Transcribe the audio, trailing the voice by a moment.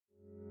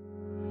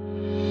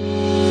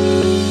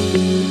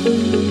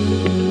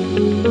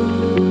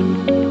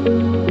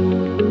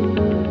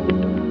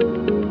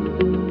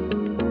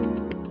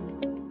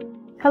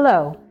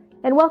Hello,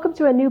 and welcome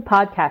to a new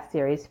podcast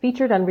series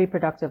featured on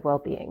reproductive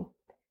well-being.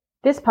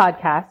 This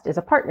podcast is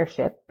a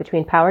partnership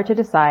between Power to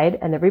Decide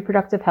and the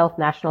Reproductive Health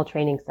National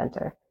Training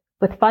Center,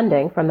 with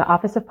funding from the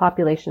Office of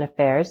Population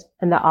Affairs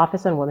and the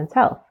Office on Women's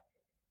Health.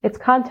 Its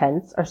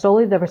contents are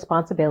solely the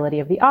responsibility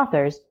of the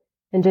authors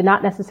and do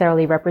not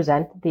necessarily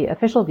represent the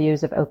official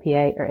views of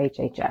OPA or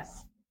HHS.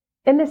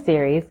 In this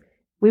series,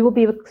 we will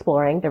be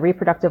exploring the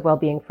reproductive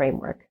well-being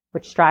framework,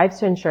 which strives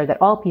to ensure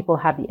that all people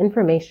have the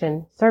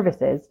information,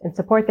 services, and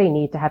support they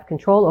need to have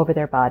control over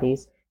their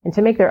bodies and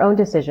to make their own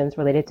decisions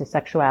related to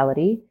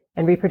sexuality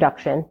and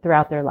reproduction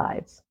throughout their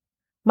lives.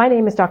 My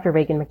name is Dr.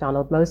 Reagan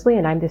McDonald Mosley,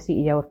 and I'm the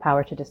CEO of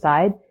Power to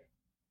Decide.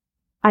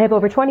 I have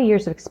over 20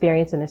 years of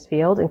experience in this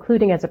field,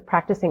 including as a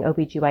practicing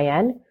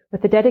OBGYN,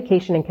 with a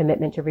dedication and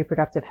commitment to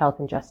reproductive health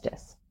and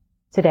justice.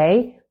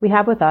 Today, we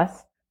have with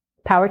us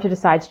Power to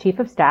Decide's Chief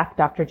of Staff,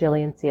 Dr.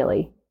 Jillian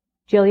Seeley.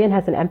 Jillian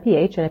has an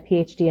MPH and a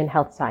PhD in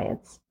health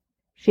science.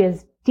 She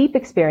has deep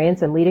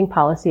experience in leading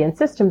policy and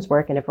systems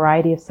work in a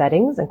variety of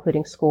settings,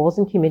 including schools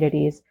and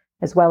communities,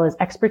 as well as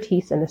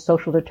expertise in the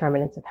social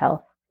determinants of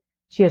health.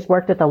 She has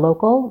worked at the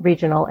local,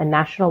 regional, and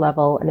national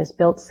level and has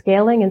built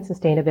scaling and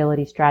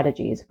sustainability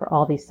strategies for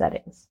all these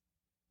settings.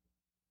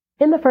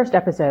 In the first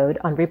episode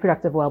on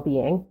reproductive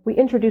well-being, we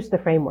introduced the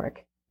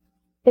framework.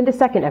 In the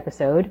second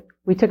episode,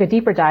 we took a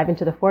deeper dive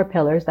into the 4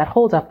 pillars that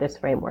hold up this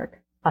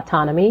framework: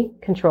 autonomy,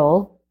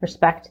 control,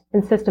 respect,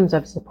 and systems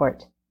of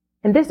support.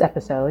 In this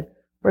episode,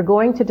 we're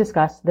going to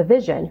discuss the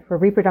vision for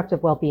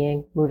reproductive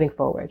well-being moving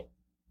forward.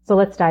 So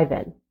let's dive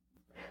in.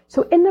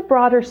 So in the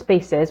broader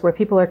spaces where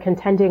people are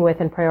contending with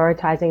and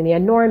prioritizing the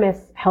enormous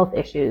health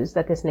issues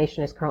that this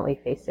nation is currently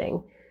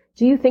facing,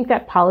 do you think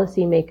that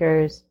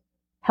policymakers,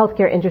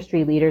 healthcare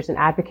industry leaders, and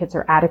advocates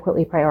are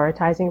adequately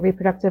prioritizing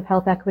reproductive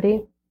health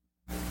equity?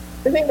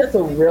 I think that's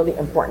a really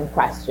important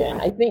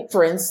question. I think,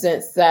 for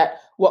instance, that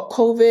what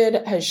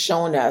COVID has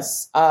shown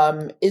us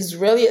is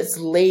really it's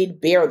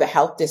laid bare the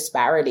health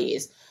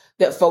disparities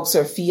that folks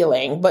are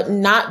feeling, but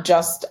not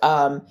just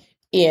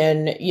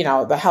in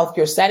the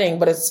healthcare setting,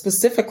 but it's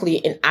specifically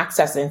in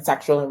accessing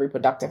sexual and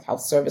reproductive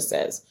health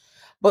services.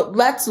 But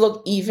let's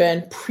look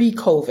even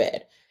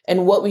pre-COVID.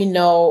 And what we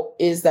know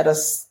is that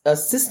a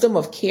system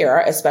of care,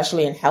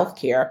 especially in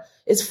healthcare,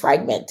 is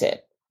fragmented,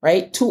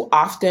 right? Too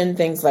often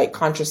things like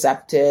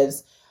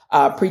contraceptives,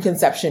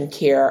 preconception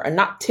care are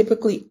not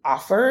typically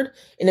offered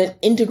in an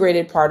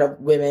integrated part of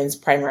women's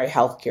primary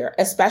health care,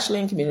 especially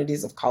in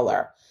communities of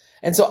color.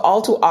 And so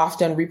all too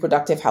often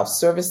reproductive health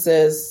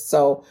services,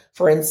 so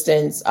for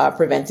instance,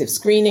 preventive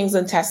screenings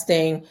and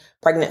testing,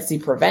 pregnancy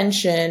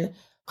prevention,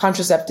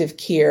 contraceptive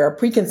care,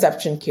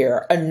 preconception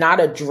care are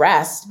not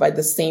addressed by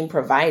the same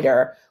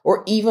provider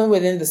or even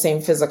within the same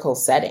physical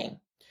setting.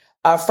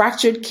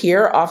 Fractured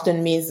care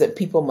often means that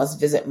people must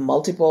visit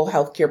multiple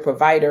healthcare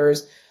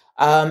providers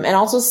and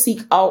also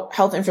seek out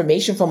health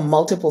information from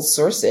multiple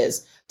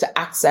sources to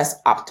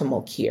access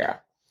optimal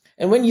care.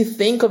 And when you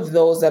think of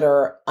those that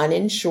are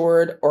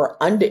uninsured or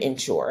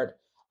underinsured,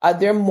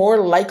 they're more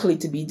likely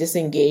to be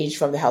disengaged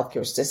from the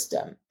healthcare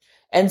system.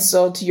 And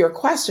so to your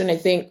question, I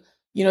think,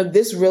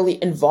 this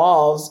really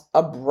involves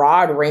a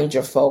broad range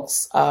of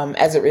folks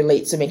as it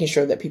relates to making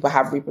sure that people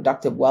have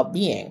reproductive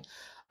well-being.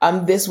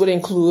 This would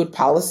include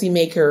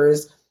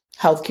policymakers,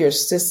 healthcare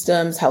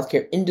systems,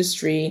 healthcare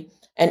industry,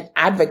 and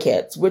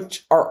advocates,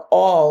 which are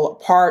all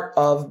part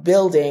of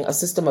building a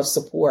system of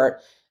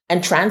support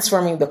and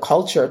transforming the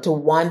culture to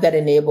one that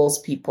enables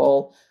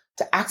people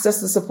to access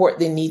the support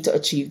they need to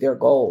achieve their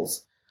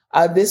goals.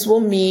 This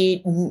will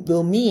mean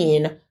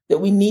that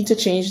we need to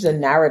change the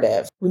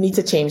narrative. We need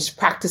to change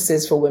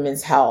practices for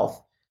women's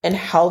health and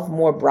health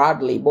more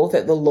broadly, both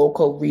at the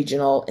local,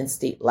 regional, and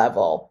state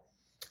level.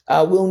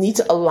 We'll need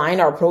to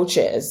align our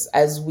approaches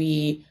as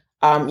we,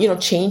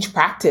 change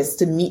practice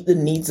to meet the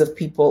needs of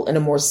people in a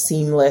more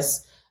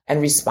seamless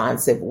and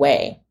responsive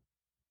way.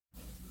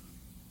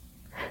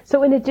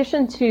 So in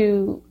addition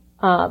to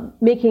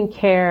making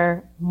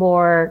care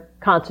more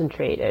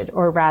concentrated,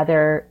 or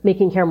rather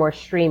making care more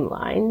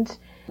streamlined,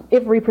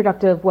 if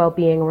reproductive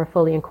well-being were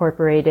fully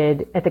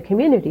incorporated at the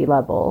community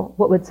level,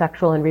 what would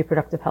sexual and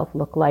reproductive health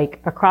look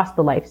like across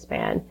the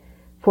lifespan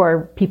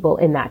for people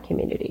in that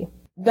community?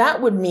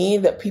 That would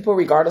mean that people,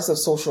 regardless of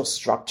social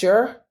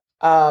structure,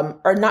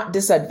 are not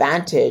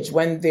disadvantaged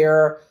when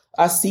they're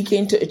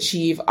seeking to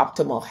achieve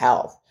optimal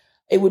health.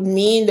 It would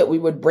mean that we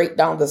would break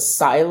down the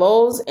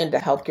silos in the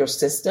healthcare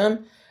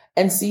system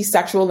and see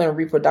sexual and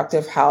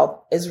reproductive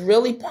health as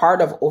really part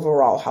of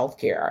overall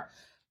healthcare.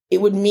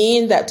 It would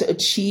mean that to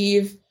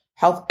achieve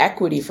health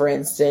equity, for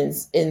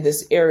instance, in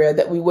this area,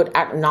 that we would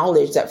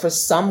acknowledge that for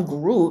some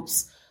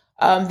groups,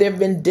 they've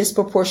been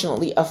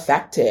disproportionately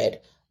affected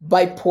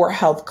by poor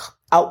health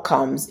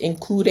outcomes,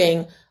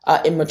 including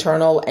in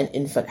maternal and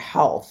infant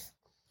health.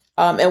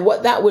 And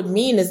what that would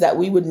mean is that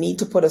we would need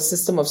to put a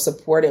system of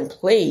support in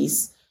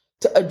place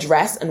to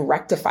address and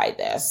rectify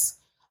this.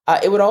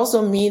 It would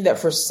also mean that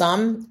for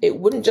some, it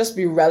wouldn't just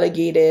be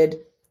relegated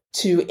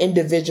to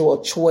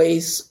individual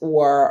choice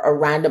or a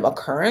random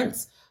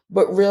occurrence,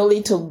 but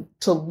really to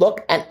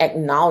look and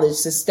acknowledge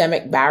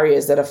systemic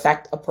barriers that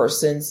affect a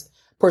person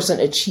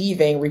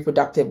achieving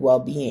reproductive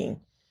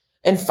well-being.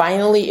 And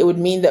finally, it would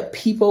mean that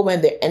people,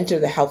 when they enter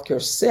the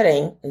healthcare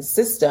setting and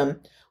system,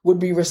 would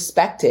be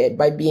respected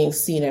by being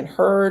seen and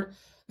heard,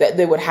 that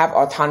they would have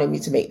autonomy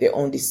to make their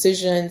own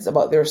decisions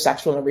about their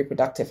sexual and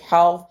reproductive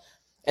health,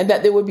 and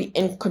that they would be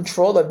in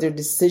control of their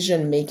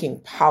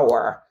decision-making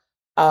power,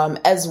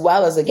 as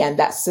well as, again,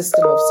 that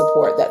system of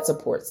support that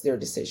supports their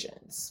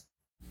decisions.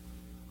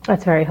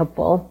 That's very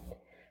helpful.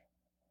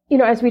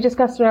 As we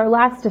discussed in our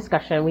last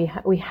discussion,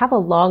 we have a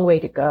long way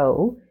to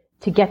go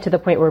to get to the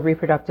point where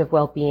reproductive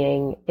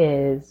well-being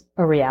is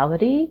a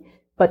reality,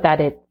 but that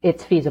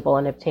it's feasible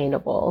and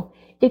obtainable.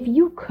 If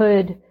you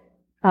could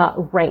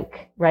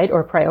rank, right,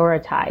 or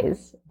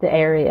prioritize the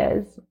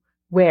areas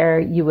where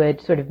you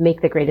would sort of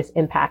make the greatest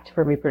impact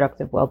for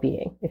reproductive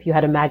well-being, if you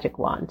had a magic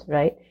wand,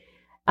 right,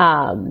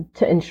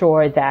 to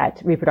ensure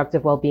that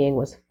reproductive well-being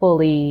was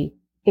fully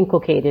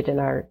inculcated in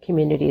our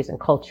communities and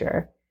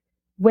culture,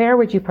 where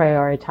would you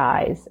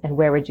prioritize and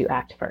where would you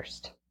act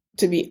first?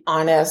 To be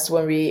honest,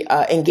 when we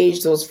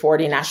engaged those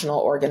 40 national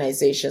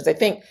organizations, I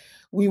think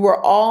we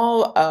were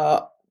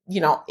all,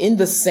 in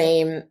the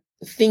same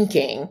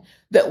thinking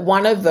that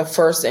one of the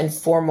first and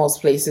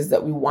foremost places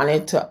that we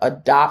wanted to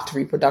adopt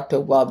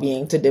reproductive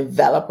well-being, to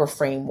develop a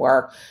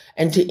framework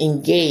and to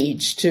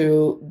engage,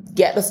 to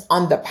get us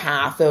on the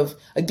path of,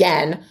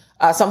 again,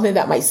 something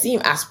that might seem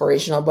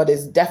aspirational, but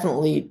is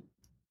definitely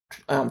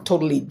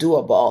totally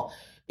doable,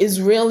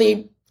 is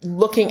really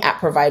looking at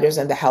providers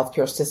and the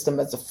healthcare system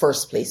as the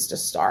first place to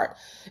start.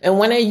 And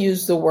when I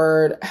use the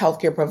word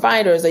healthcare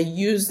providers, I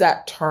use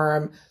that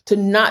term to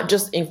not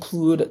just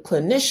include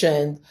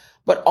clinicians,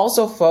 but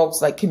also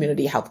folks like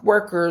community health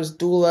workers,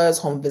 doulas,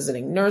 home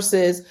visiting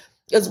nurses,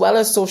 as well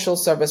as social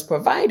service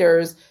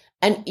providers,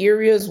 and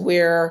areas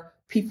where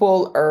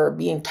people are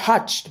being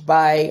touched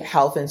by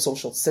health and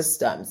social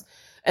systems.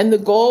 And the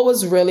goal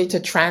was really to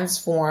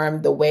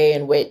transform the way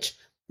in which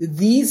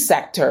these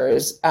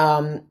sectors,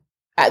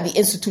 at the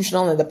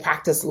institutional and the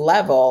practice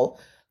level,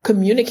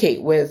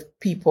 communicate with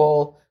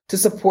people to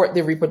support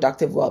their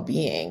reproductive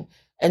well-being.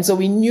 And so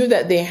we knew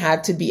that there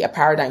had to be a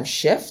paradigm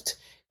shift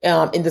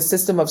in the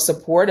system of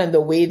support and the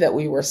way that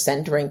we were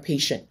centering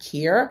patient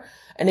care.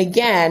 And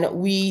again,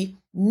 we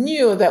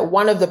knew that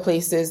one of the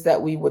places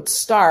that we would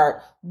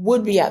start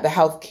would be at the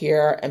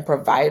healthcare and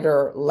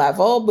provider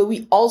level, but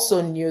we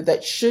also knew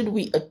that should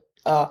we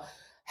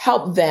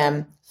help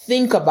them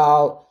think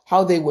about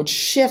how they would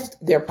shift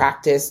their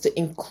practice to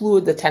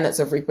include the tenets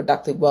of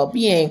reproductive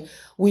well-being,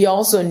 we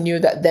also knew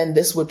that then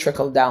this would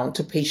trickle down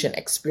to patient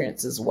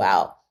experience as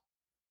well.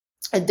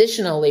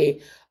 Additionally,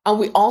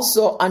 we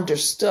also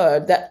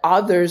understood that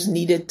others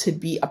needed to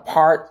be a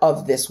part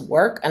of this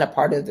work and a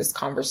part of this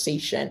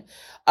conversation,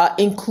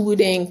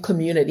 including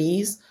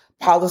communities,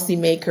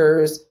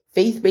 policymakers,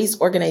 faith-based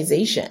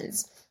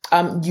organizations,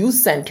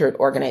 youth-centered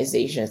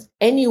organizations,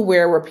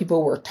 anywhere where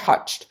people were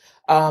touched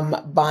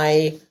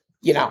by,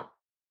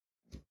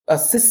 a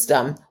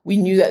system. We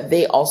knew that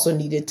they also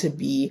needed to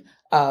be,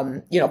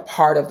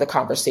 part of the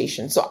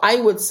conversation. So I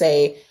would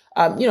say,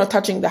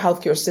 touching the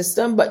healthcare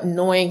system, but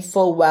knowing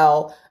full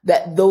well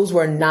that those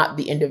were not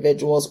the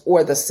individuals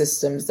or the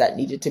systems that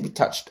needed to be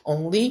touched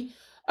only,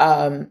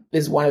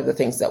 is one of the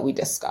things that we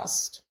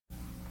discussed.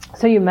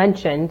 So you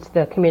mentioned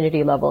the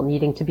community level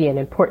needing to be an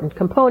important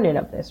component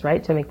of this,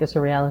 right, to make this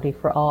a reality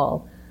for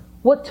all.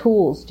 What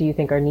tools do you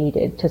think are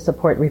needed to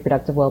support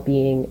reproductive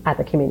well-being at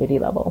the community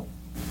level?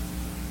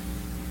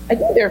 I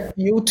think there are a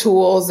few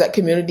tools that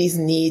communities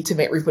need to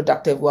make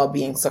reproductive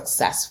well-being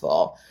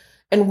successful.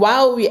 And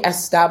while we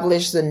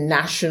establish the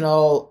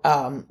national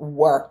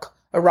work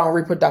around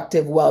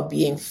reproductive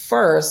well-being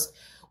first,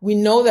 we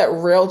know that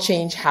real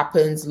change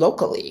happens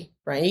locally,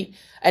 right?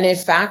 And in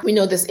fact, we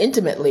know this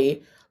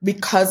intimately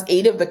because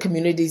 8 of the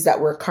communities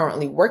that we're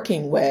currently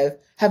working with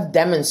have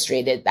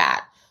demonstrated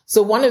that.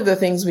 So one of the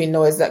things we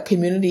know is that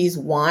communities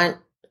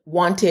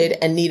wanted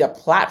and need a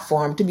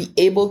platform to be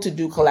able to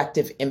do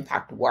collective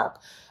impact work,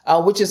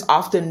 which is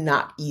often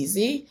not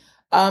easy.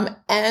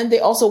 And they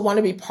also want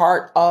to be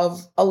part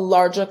of a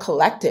larger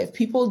collective.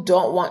 People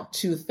don't want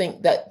to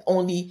think that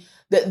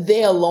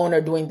they alone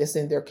are doing this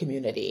in their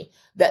community,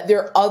 that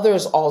there are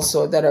others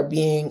also that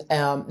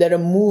are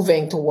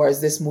moving towards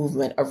this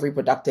movement of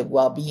reproductive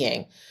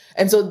well-being.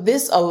 And so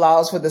this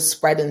allows for the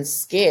spread and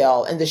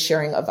scale and the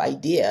sharing of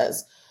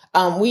ideas.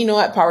 We know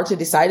at Power to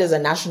Decide as a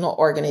national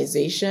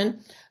organization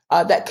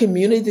that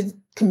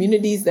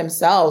communities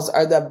themselves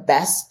are the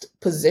best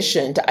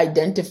positioned to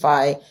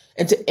identify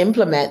and to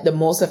implement the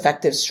most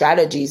effective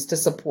strategies to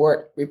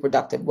support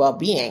reproductive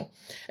well-being.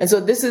 And so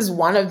this is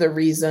one of the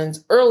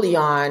reasons early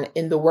on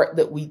in the work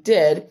that we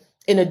did,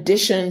 in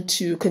addition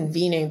to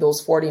convening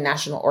those 40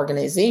 national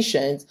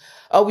organizations,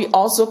 we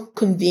also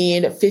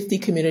convened 50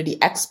 community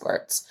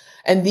experts.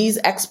 And these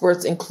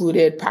experts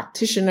included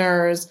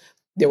practitioners,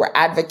 there were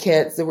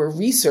advocates, there were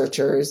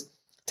researchers,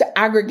 to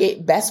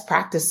aggregate best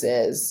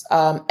practices,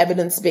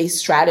 evidence-based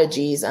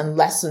strategies, and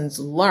lessons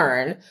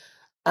learned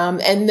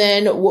And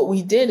then what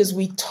we did is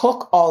we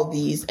took all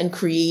these and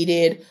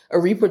created a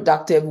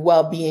reproductive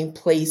well-being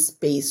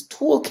place-based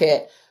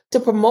toolkit to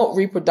promote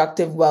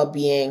reproductive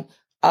well-being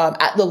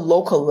at the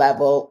local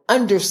level,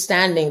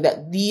 understanding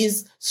that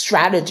these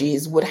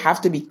strategies would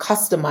have to be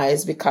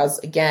customized because,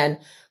 again,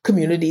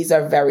 communities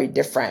are very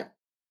different.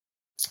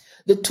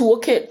 The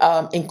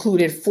toolkit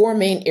included 4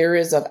 main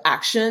areas of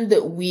action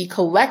that we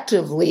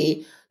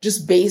collectively,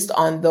 just based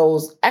on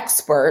those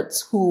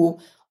experts who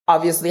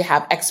obviously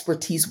have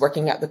expertise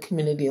working at the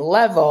community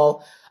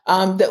level,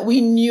 that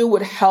we knew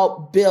would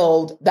help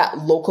build that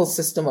local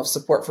system of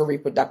support for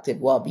reproductive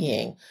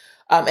well-being.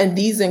 And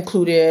these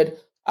included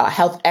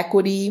health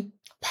equity,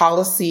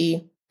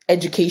 policy,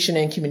 education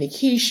and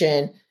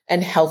communication,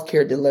 and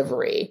healthcare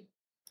delivery.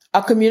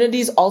 Our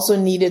communities also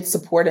needed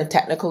support and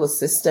technical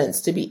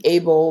assistance to be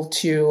able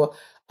to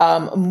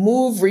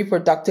move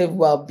reproductive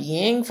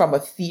well-being from a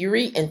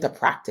theory into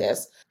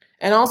practice.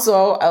 And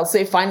also, I'll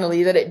say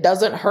finally that it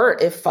doesn't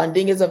hurt if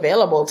funding is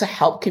available to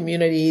help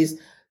communities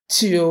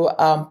to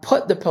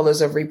put the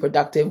pillars of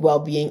reproductive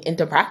well-being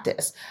into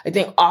practice. I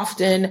think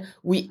often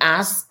we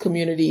ask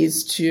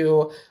communities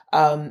to,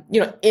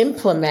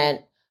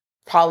 implement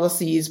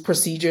policies,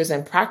 procedures,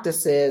 and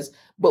practices,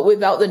 but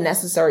without the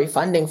necessary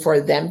funding for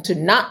them to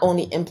not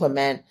only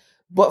implement,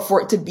 but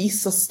for it to be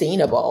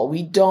sustainable.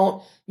 We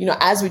don't,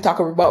 as we talk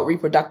about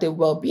reproductive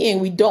well-being,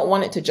 we don't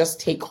want it to just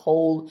take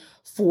hold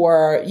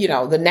for,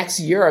 the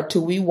next year or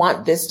two. We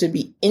want this to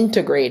be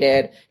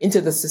integrated into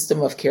the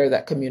system of care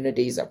that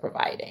communities are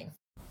providing.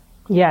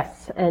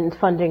 Yes, and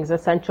funding is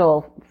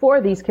essential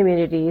for these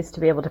communities to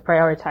be able to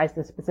prioritize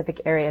the specific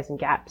areas and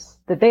gaps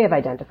that they have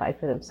identified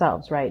for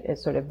themselves, right,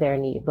 as sort of their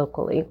need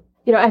locally.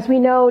 As we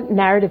know,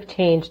 narrative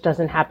change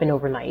doesn't happen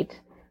overnight.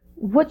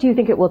 What do you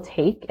think it will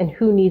take, and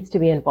who needs to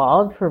be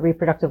involved for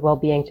reproductive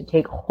well-being to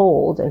take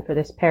hold and for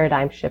this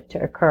paradigm shift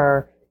to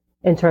occur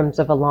in terms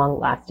of a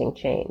long-lasting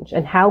change?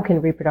 And how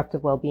can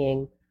reproductive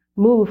well-being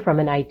move from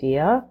an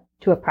idea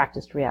to a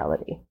practiced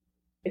reality?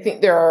 I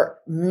think there are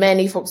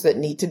many folks that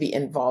need to be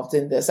involved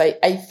in this. I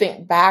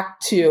think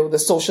back to the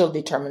social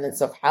determinants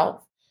of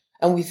health,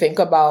 and we think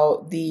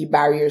about the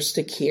barriers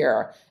to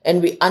care,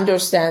 and we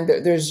understand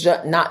that there's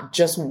not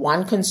just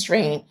one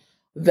constraint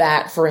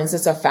that, for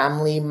instance, a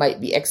family might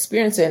be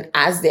experiencing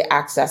as they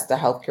access the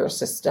healthcare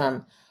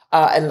system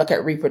and look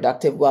at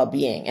reproductive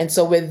well-being. And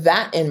so with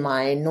that in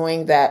mind,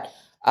 knowing that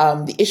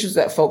the issues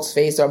that folks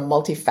face are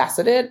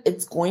multifaceted,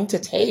 it's going to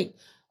take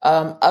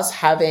us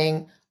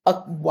having a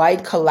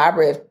wide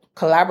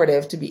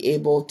collaborative to be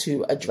able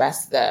to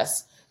address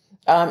this.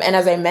 And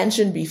as I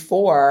mentioned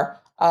before,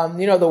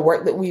 the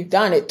work that we've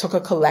done, it took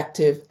a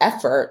collective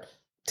effort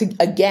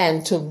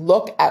to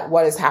look at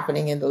what is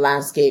happening in the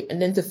landscape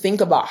and then to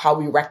think about how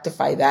we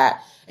rectify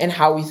that and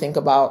how we think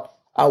about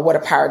what a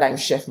paradigm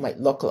shift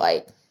might look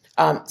like.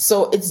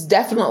 So it's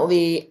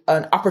definitely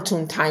an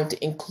opportune time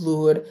to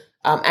include,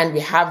 and we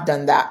have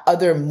done that,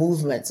 other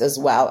movements as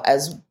well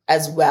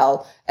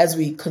as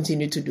we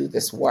continue to do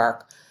this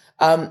work.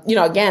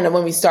 Again,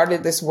 when we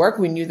started this work,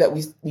 we knew that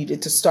we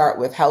needed to start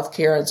with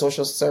healthcare and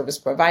social service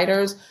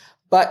providers,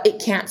 but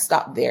it can't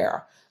stop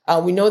there.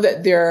 We know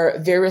that there are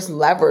various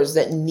levers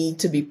that need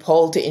to be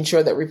pulled to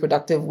ensure that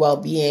reproductive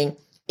well-being,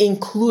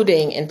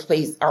 including in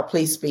our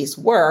place-based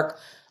work,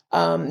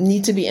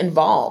 need to be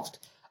involved.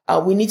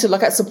 We need to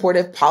look at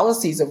supportive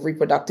policies of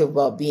reproductive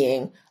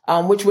well-being,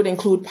 which would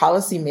include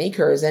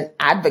policymakers and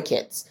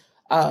advocates.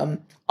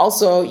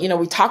 Also,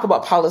 we talk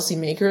about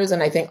policymakers,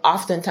 and I think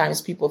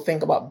oftentimes people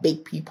think about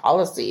big P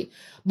policy,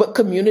 but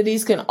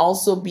communities can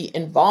also be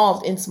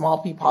involved in small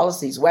P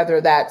policies,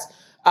 whether that's,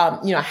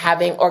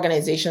 having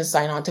organizations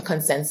sign on to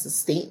consensus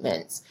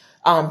statements,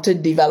 to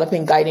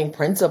developing guiding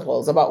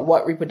principles about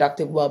what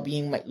reproductive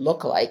well-being might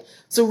look like.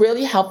 So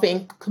really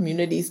helping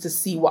communities to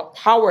see what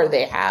power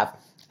they have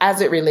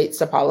as it relates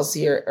to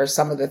policy or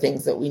some of the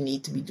things that we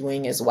need to be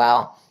doing as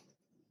well.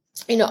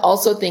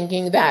 Also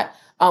thinking that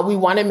we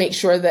want to make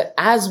sure that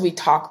as we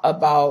talk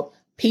about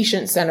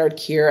patient-centered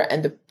care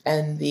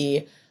and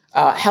the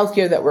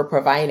healthcare that we're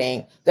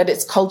providing, that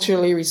it's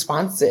culturally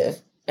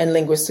responsive and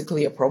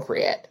linguistically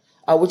appropriate,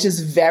 which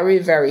is very,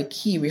 very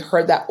key. We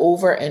heard that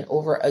over and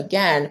over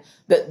again,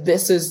 that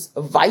this is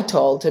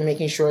vital to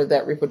making sure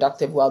that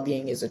reproductive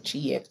well-being is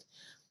achieved.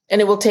 And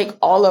it will take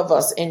all of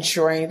us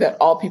ensuring that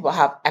all people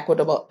have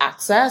equitable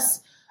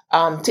access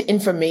to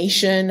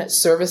information,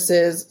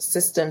 services,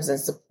 systems, and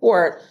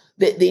support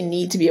that they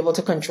need to be able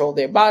to control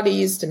their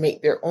bodies, to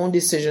make their own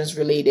decisions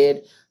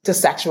related to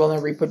sexual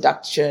and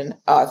reproduction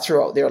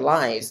throughout their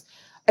lives.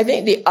 I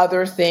think the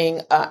other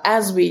thing,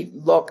 as we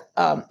look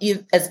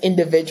as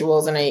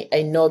individuals, and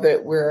I know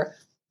that we're,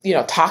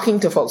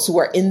 talking to folks who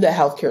are in the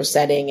healthcare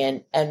setting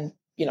and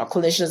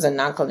clinicians and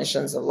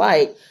non-clinicians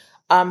alike,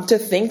 to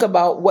think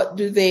about what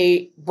do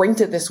they bring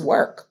to this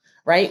work,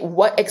 right?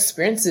 What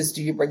experiences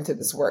do you bring to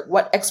this work?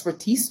 What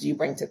expertise do you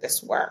bring to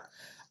this work?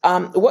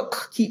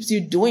 What keeps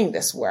you doing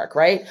this work,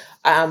 right?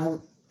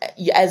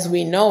 as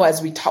we know,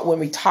 when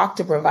we talk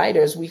to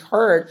providers, we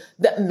heard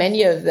that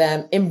many of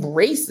them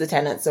embrace the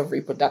tenets of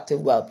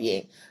reproductive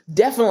well-being,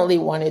 definitely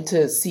wanted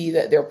to see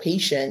that their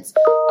patients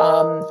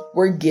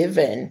were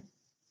given,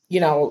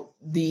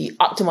 the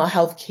optimal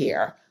health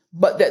care,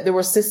 but that there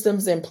were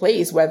systems in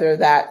place, whether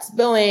that's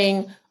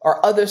billing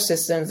or other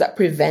systems that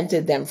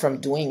prevented them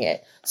from doing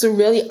it. So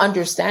really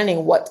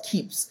understanding what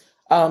keeps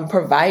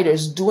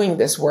providers doing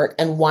this work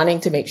and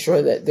wanting to make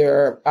sure that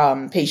their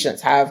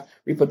patients have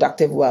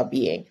reproductive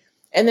well-being.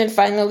 And then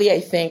finally, I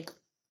think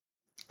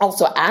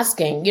also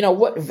asking,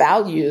 what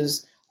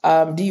values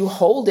do you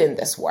hold in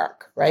this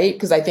work, right?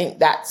 Because I think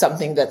that's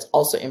something that's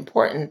also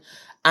important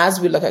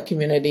as we look at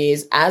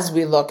communities, as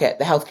we look at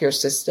the healthcare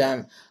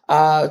system,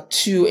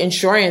 to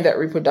ensuring that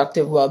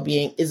reproductive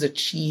well-being is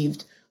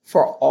achieved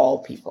for all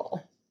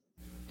people.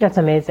 That's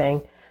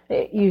amazing.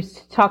 You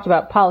talked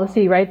about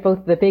policy, right?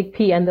 Both the big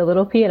P and the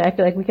little p. And I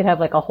feel like we could have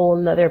like a whole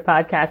nother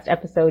podcast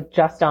episode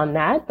just on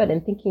that. But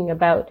in thinking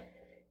about,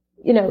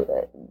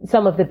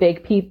 some of the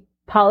big P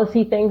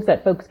policy things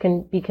that folks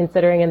can be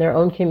considering in their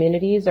own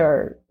communities,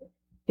 or,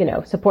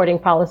 supporting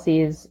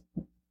policies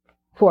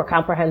for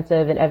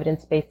comprehensive and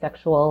evidence-based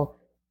sexual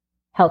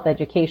health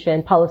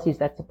education, policies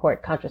that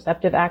support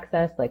contraceptive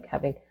access, like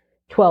having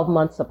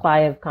 12-month supply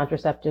of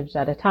contraceptives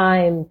at a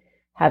time,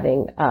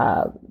 having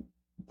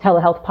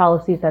telehealth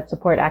policies that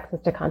support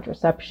access to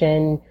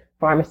contraception,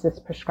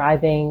 pharmacist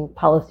prescribing,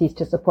 policies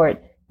to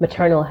support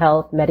maternal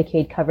health,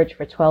 Medicaid coverage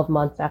for 12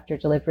 months after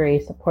delivery,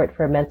 support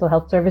for mental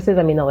health services.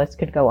 I mean, the list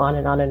could go on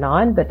and on and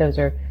on, but those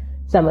are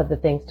some of the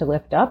things to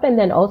lift up. And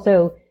then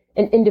also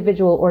in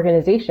individual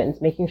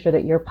organizations, making sure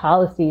that your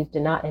policies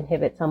do not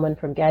inhibit someone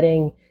from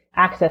getting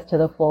access to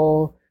the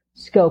full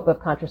scope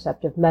of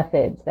contraceptive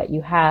methods, that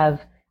you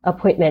have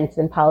appointments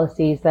and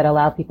policies that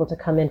allow people to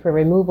come in for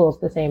removals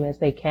the same as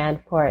they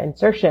can for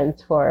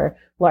insertions for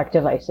LARC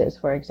devices,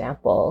 for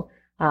example,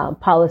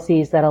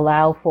 policies that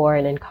allow for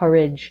and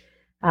encourage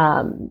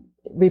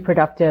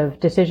reproductive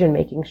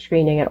decision-making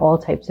screening at all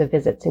types of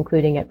visits,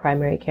 including at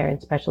primary care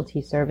and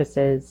specialty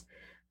services.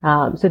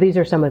 So these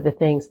are some of the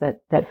things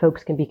that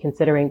folks can be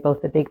considering,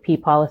 both the big P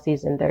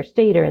policies in their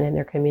state or in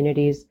their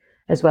communities,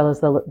 as well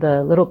as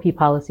the little p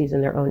policies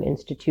in their own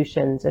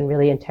institutions, and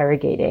really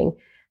interrogating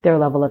their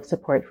level of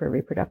support for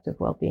reproductive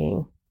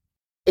well-being.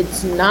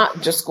 It's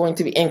not just going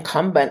to be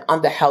incumbent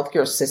on the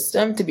healthcare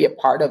system to be a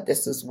part of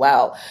this as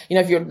well.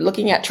 If you're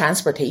looking at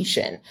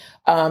transportation,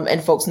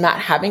 and folks not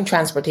having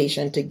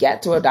transportation to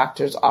get to a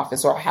doctor's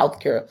office or a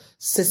healthcare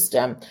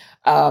system,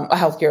 a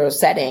healthcare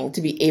setting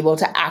to be able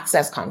to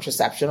access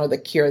contraception or the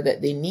care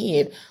that they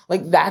need,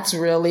 like that's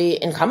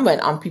really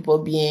incumbent on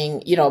people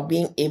being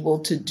able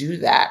to do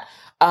that.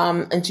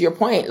 And to your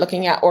point,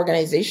 looking at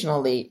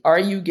organizationally, are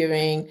you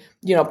giving,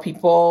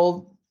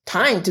 people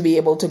time to be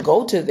able to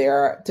go to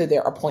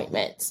their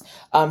appointments,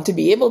 to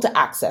be able to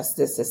access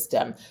this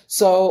system?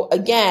 So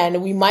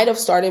again, we might have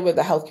started with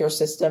the healthcare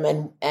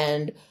system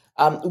and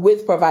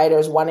with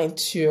providers wanting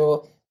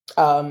to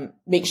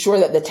make sure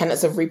that the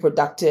tenets of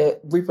reproductive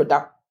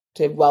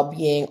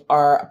well-being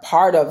are a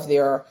part of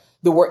the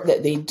work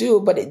that they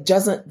do, but it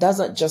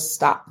doesn't just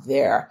stop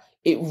there.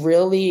 It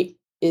really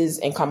is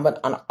incumbent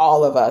on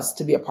all of us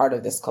to be a part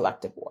of this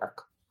collective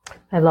work.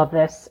 I love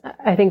this.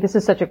 I think this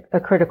is such a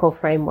critical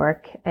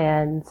framework,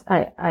 and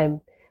I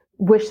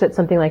wish that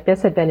something like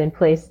this had been in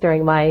place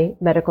during my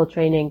medical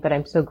training, but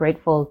I'm so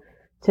grateful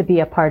to be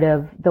a part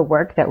of the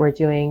work that we're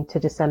doing to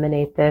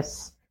disseminate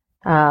this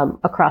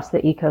across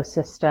the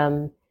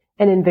ecosystem,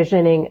 and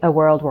envisioning a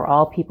world where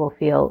all people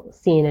feel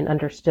seen and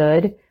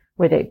understood,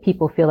 where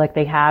people feel like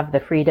they have the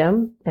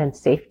freedom and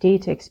safety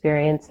to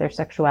experience their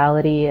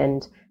sexuality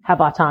and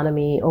have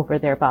autonomy over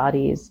their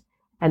bodies,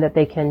 and that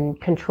they can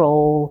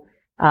control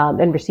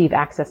and receive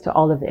access to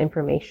all of the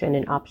information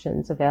and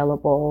options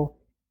available.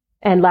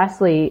 And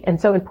lastly, and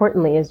so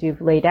importantly, as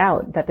you've laid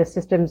out, that the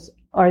systems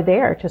are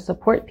there to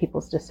support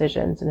people's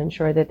decisions and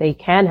ensure that they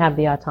can have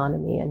the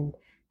autonomy and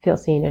feel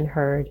seen and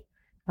heard.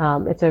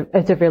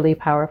 It's a really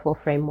powerful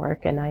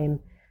framework, and I'm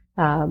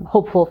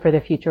hopeful for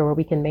the future where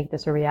we can make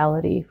this a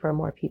reality for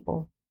more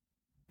people.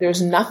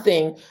 There's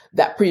nothing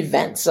that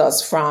prevents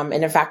us from,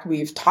 and in fact,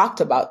 we've talked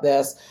about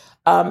this,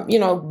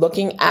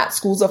 looking at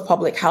schools of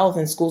public health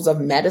and schools of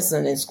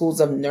medicine and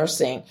schools of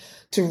nursing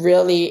to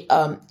really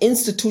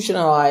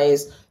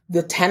institutionalize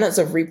the tenets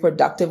of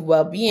reproductive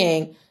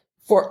well-being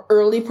for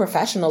early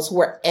professionals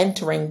who are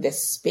entering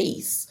this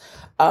space,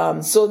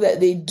 so that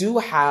they do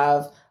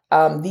have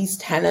these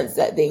tenets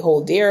that they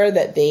hold dear,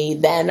 that they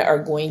then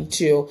are going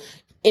to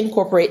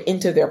incorporate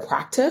into their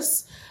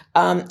practice.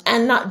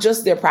 And not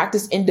just their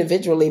practice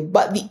individually,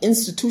 but the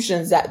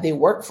institutions that they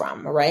work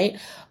from, right?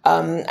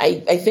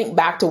 I think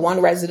back to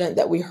one resident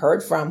that we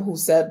heard from who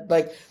said,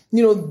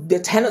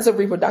 the tenets of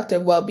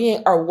reproductive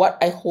well-being are what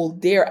I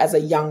hold dear as a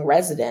young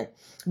resident.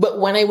 But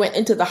when I went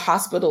into the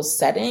hospital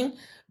setting,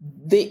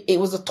 it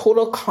was a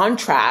total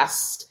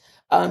contrast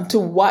to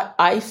what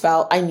I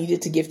felt I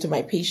needed to give to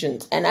my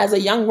patients. And as a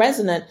young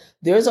resident,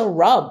 there's a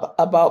rub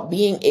about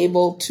being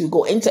able to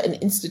go into an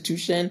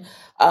institution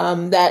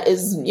that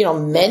is,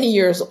 many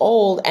years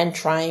old and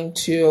trying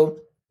to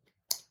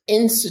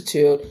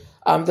institute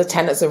the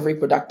tenets of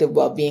reproductive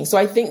well-being. So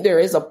I think there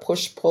is a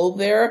push-pull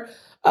there,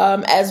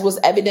 as was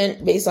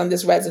evident based on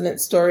this resident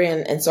story.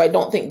 And so I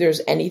don't think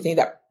there's anything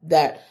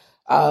that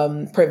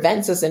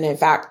prevents us, and in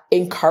fact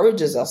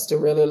encourages us to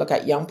really look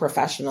at young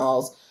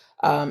professionals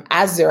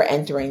as they're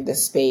entering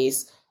this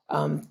space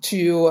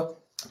to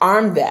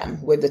arm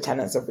them with the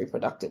tenets of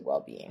reproductive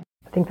well-being.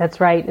 I think that's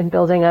right. And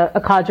building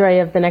a cadre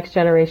of the next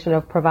generation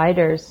of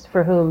providers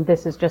for whom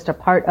this is just a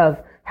part of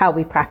how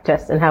we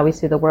practice and how we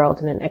see the world,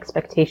 and an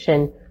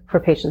expectation for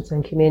patients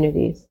and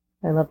communities.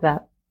 I love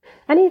that.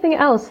 Anything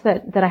else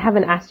that I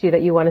haven't asked you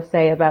that you want to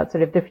say about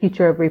sort of the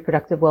future of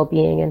reproductive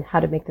well-being and how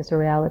to make this a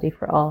reality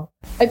for all?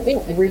 I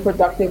think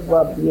reproductive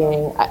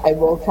well-being, I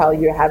will tell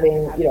you,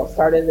 having,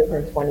 started this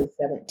in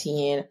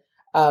 2017,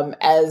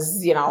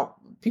 as,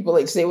 people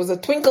like to say, it was a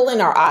twinkle in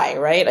our eye,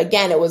 right?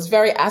 Again, it was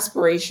very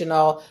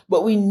aspirational,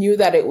 but we knew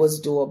that it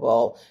was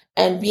doable.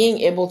 And being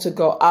able to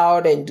go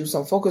out and do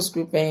some focus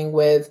grouping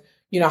with,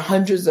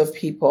 hundreds of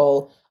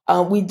people,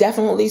 we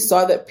definitely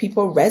saw that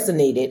people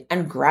resonated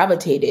and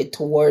gravitated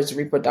towards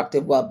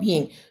reproductive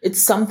well-being.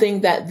 It's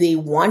something that they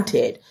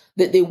wanted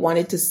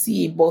to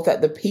see both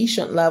at the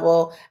patient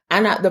level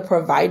and at the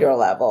provider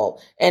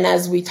level. And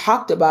as we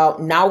talked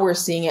about, now we're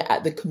seeing it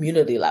at the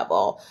community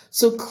level.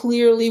 So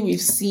clearly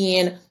we've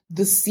seen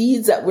the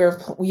seeds that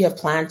we have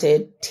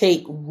planted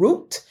take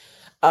root.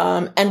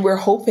 And we're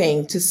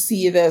hoping to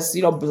see this,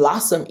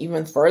 blossom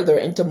even further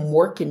into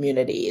more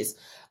communities.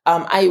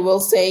 I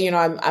will say,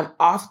 I'm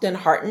often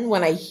heartened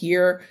when I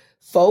hear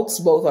folks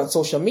both on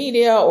social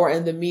media or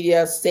in the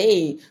media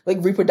say like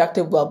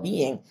reproductive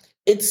well-being.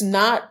 It's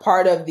not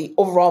part of the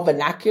overall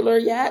vernacular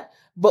yet,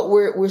 but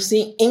we're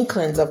seeing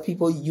inklings of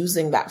people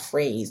using that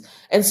phrase.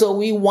 And so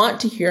we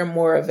want to hear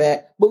more of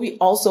it, but we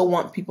also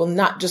want people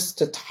not just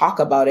to talk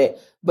about it,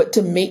 but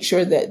to make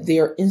sure that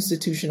they're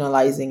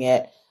institutionalizing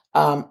it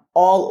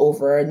all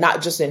over,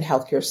 not just in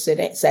healthcare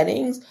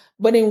settings,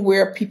 but in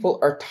where people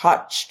are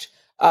touched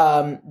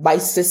by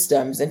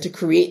systems, and to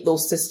create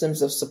those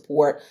systems of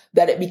support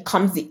that it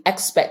becomes the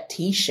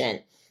expectation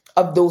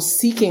of those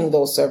seeking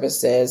those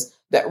services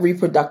that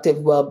reproductive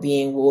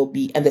well-being will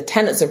be, and the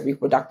tenets of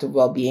reproductive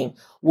well-being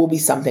will be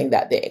something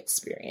that they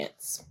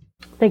experience.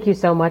 Thank you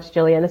so much,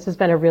 Jillian. This has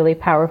been a really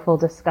powerful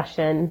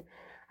discussion.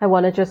 I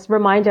want to just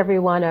remind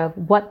everyone of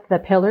what the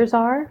pillars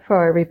are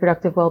for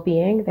reproductive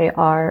well-being. They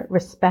are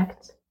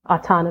respect,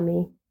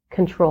 autonomy,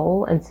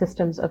 control, and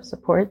systems of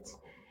supports.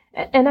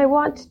 And I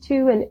want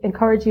to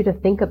encourage you to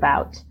think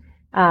about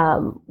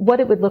what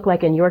it would look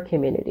like in your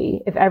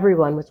community if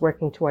everyone was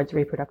working towards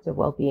reproductive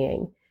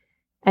well-being,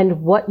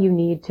 and what you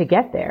need to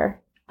get there,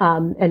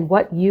 and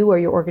what you or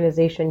your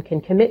organization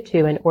can commit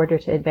to in order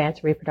to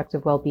advance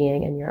reproductive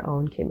well-being in your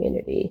own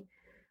community.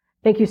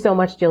 Thank you so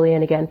much,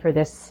 Jillian, again, for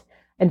this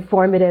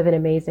informative and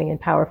amazing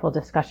and powerful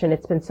discussion.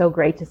 It's been so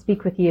great to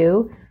speak with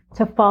you.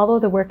 To follow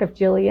the work of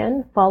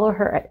Jillian, follow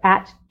her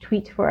at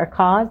Tweet for a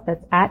Cause.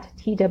 That's at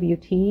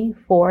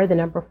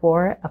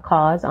TWT4 a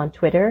cause on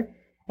Twitter.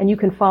 And you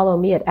can follow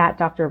me at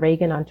Dr.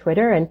 Reagan on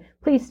Twitter. And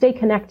please stay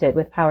connected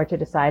with Power to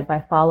Decide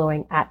by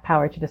following at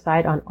Power to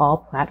Decide on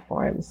all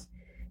platforms.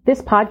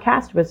 This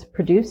podcast was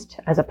produced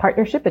as a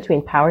partnership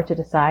between Power to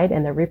Decide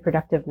and the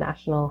Reproductive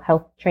National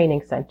Health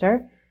Training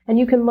Center. And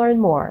you can learn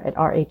more at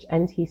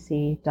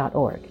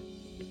rhntc.org.